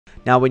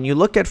Now, when you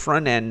look at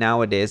front end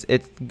nowadays,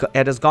 it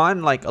has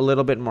gotten like a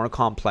little bit more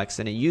complex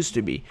than it used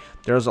to be.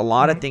 There's a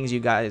lot of things you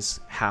guys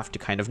have to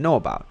kind of know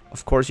about.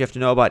 Of course, you have to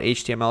know about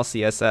HTML,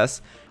 CSS.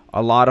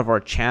 A lot of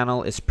our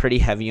channel is pretty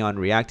heavy on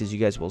React, as you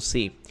guys will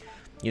see.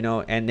 You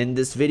know, and in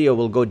this video,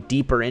 we'll go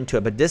deeper into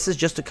it. But this is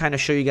just to kind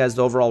of show you guys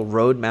the overall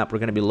roadmap we're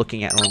going to be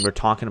looking at when we're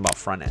talking about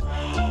front end.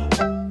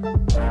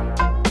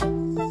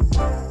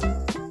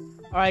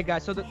 Alright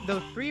guys, so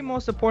the three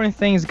most important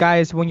things,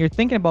 guys, when you're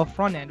thinking about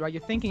front end, right?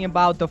 You're thinking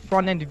about the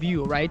front end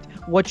view, right?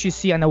 What you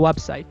see on the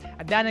website.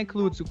 And that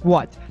includes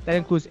what? That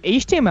includes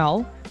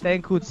HTML, that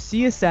includes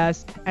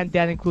CSS, and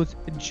that includes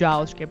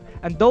JavaScript.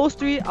 And those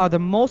three are the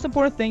most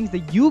important things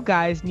that you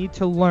guys need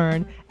to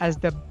learn as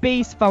the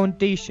base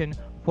foundation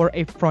for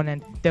a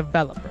front-end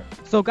developer.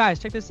 So guys,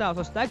 check this out.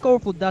 So Stack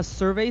Overflow does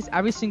surveys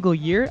every single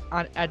year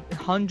at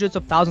hundreds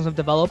of thousands of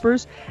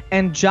developers,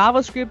 and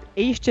JavaScript,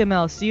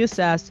 HTML,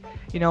 CSS,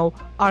 you know,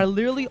 are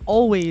literally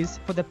always,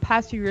 for the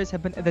past few years,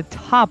 have been at the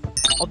top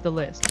of the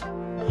list.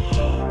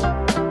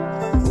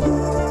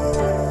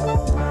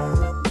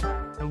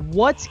 And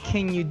what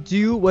can you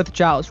do with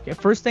JavaScript?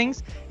 First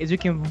things is you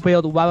can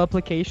build web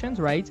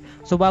applications, right?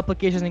 So web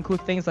applications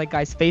include things like,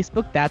 guys,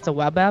 Facebook, that's a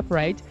web app,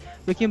 right?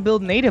 We can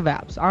build native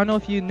apps. I don't know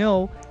if you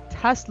know,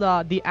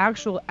 Tesla, the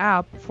actual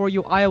app for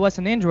your iOS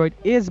and Android,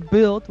 is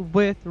built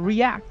with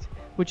React,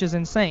 which is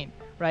insane,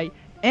 right?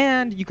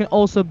 And you can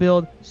also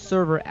build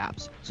server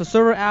apps. So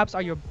server apps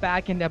are your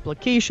backend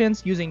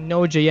applications using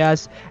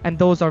Node.js, and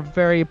those are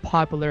very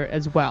popular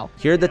as well.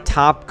 Here are the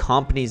top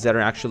companies that are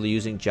actually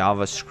using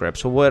JavaScript.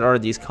 So what are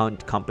these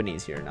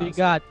companies here now? You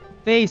got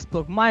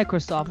Facebook,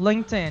 Microsoft,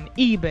 LinkedIn,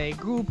 eBay,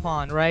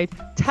 Groupon, right?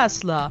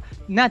 Tesla,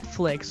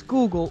 Netflix,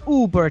 Google,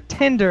 Uber,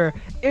 Tinder,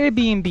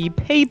 Airbnb,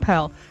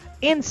 PayPal.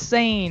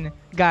 Insane,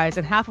 guys.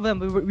 And half of them,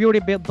 we already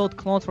built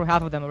clones for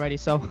half of them already,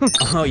 so.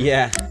 Oh,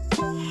 yeah.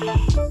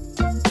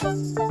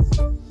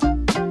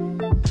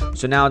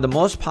 So now the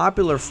most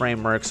popular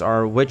frameworks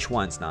are which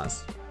ones,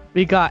 Naz?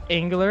 We got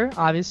Angular,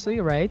 obviously,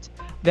 right?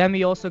 Then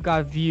we also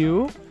got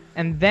Vue.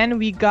 And then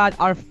we got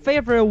our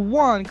favorite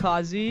one,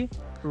 Qazi,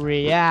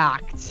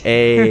 React.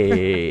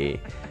 Hey.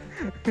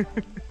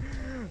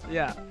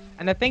 Yeah.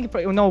 And I think,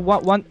 you know,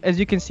 one as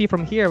you can see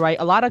from here, right,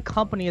 a lot of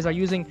companies are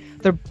using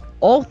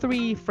all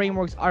three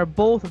frameworks are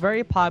both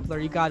very popular.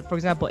 You got, for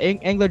example,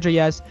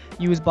 AngularJS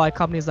used by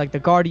companies like The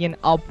Guardian,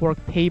 Upwork,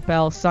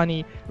 PayPal,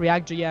 Sunny,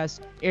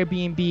 ReactJS,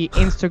 Airbnb,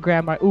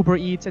 Instagram, or Uber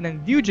Eats, and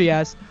then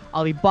Vue.js,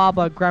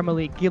 Alibaba,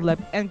 Grammarly,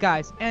 GitLab, and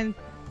guys, and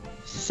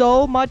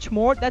so much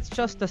more. That's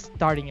just the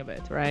starting of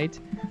it, right?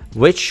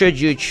 Which should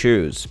you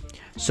choose?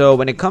 So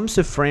when it comes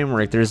to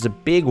framework, there's a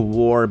big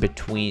war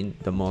between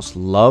the most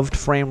loved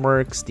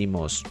frameworks, the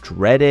most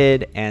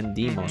dreaded, and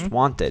the most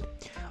wanted.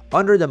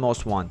 Under the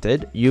most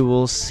wanted, you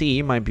will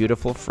see my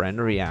beautiful friend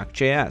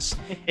ReactJS,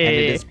 and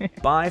it is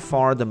by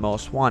far the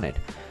most wanted.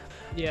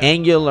 Yeah.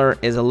 Angular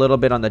is a little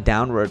bit on the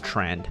downward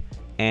trend,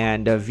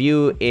 and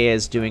Vue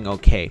is doing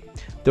okay.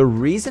 The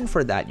reason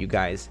for that, you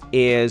guys,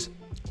 is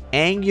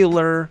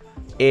Angular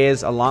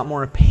is a lot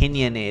more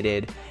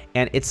opinionated,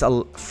 and it's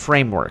a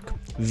framework.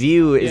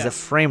 Vue is a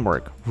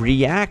framework.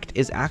 React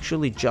is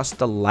actually just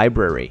a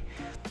library.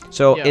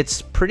 So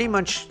it's pretty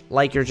much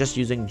like you're just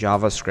using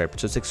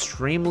JavaScript. So it's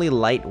extremely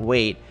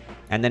lightweight,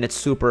 and then it's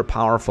super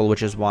powerful,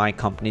 which is why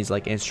companies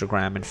like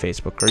Instagram and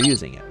Facebook are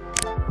using it.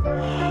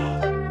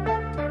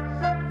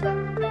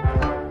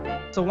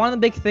 So one of the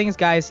big things,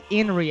 guys,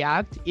 in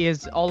React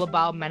is all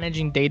about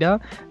managing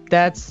data.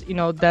 That's, you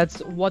know, that's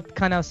what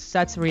kind of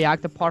sets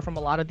React apart from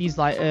a lot of these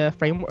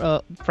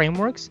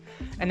frameworks.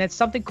 And it's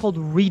something called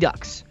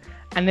Redux.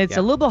 And it's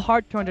a little bit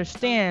hard to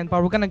understand,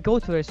 but we're going to go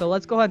through it. So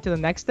let's go ahead to the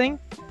next thing.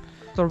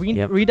 So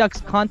Redux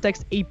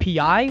Context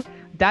API,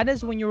 that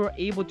is when you're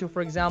able to,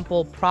 for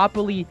example,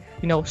 properly,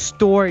 you know,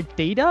 store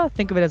data.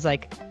 Think of it as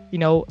like, you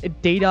know,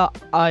 data,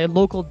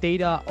 local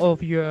data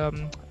of your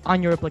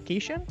on your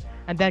application,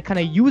 and then kind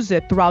of use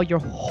it throughout your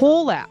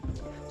whole app.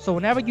 So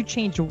whenever you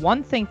change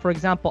one thing, for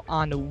example,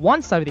 on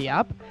one side of the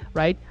app,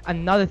 right,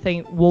 another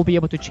thing will be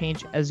able to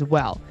change as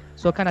well.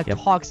 So it kind of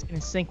talks in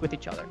sync with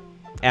each other.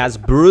 As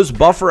Bruce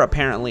Buffer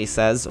apparently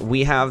says,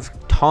 we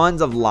have tons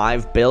of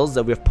live builds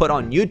that we've put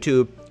on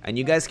YouTube, and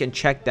you guys can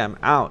check them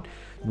out.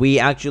 We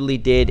actually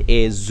did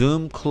a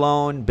Zoom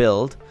clone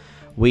build.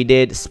 We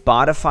did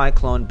Spotify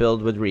clone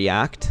build with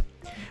React.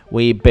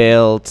 We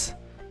built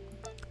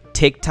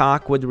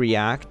TikTok with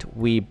React.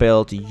 We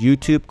built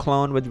YouTube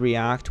clone with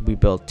React. We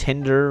built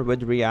Tinder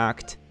with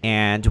React.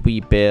 And we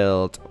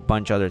built a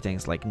bunch of other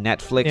things like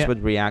Netflix with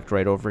React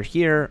right over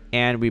here.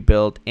 And we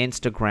built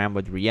Instagram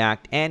with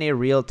React and a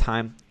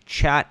real-time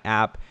chat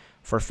app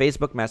for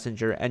Facebook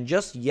Messenger. And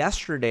just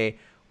yesterday,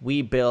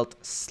 we built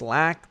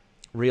Slack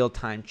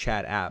real-time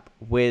chat app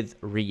with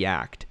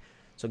React.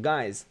 So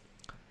guys,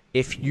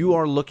 if you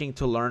are looking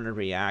to learn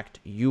React,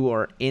 you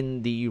are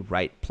in the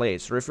right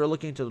place. Or if you're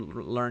looking to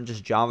learn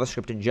just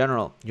JavaScript in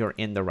general, you're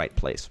in the right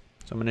place.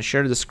 So I'm going to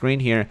share the screen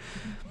here.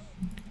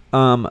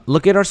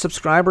 Look at our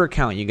subscriber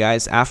count, you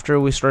guys. After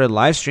we started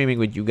live streaming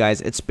with you guys,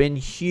 it's been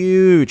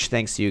huge.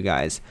 Thanks to you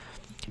guys.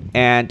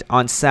 And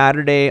on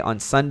Saturday, on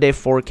Sunday,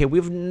 4K.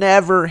 We've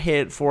never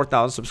hit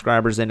 4,000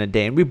 subscribers in a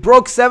day. And we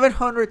broke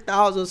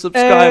 700,000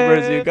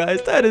 subscribers, you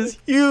guys. That is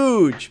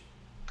huge.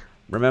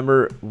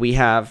 Remember, we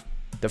have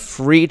the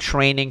free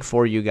training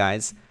for you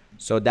guys.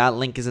 So that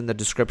link is in the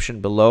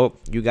description below.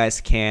 You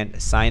guys can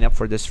sign up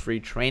for this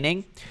free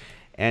training.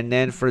 And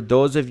then for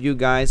those of you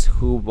guys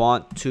who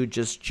want to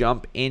just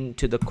jump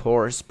into the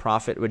course,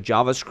 Profit with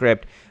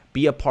JavaScript,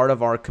 be a part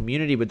of our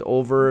community with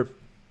over...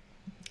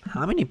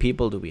 How many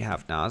people do we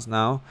have, Naz,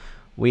 now?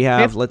 We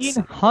have,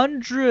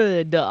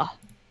 1,500.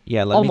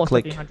 Yeah, let almost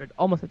me click. 1,500.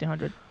 Almost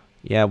 1,500.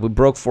 Yeah, we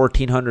broke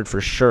 1,400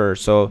 for sure.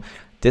 So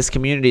this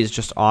community is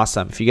just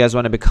awesome. If you guys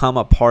want to become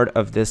a part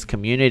of this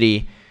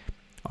community,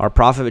 our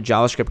Profit with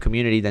JavaScript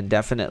community, then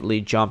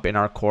definitely jump in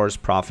our course,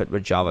 Profit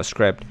with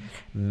JavaScript.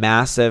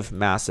 Massive,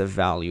 massive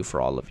value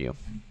for all of you.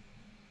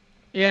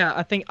 Yeah,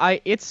 I think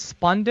it's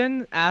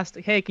Spondon asked,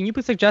 hey, can you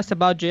please suggest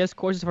about JS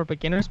courses for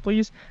beginners,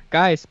 please?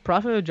 Guys,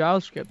 Profit with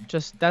JavaScript.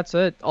 Just that's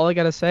it. All I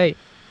gotta say.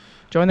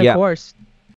 Join the course.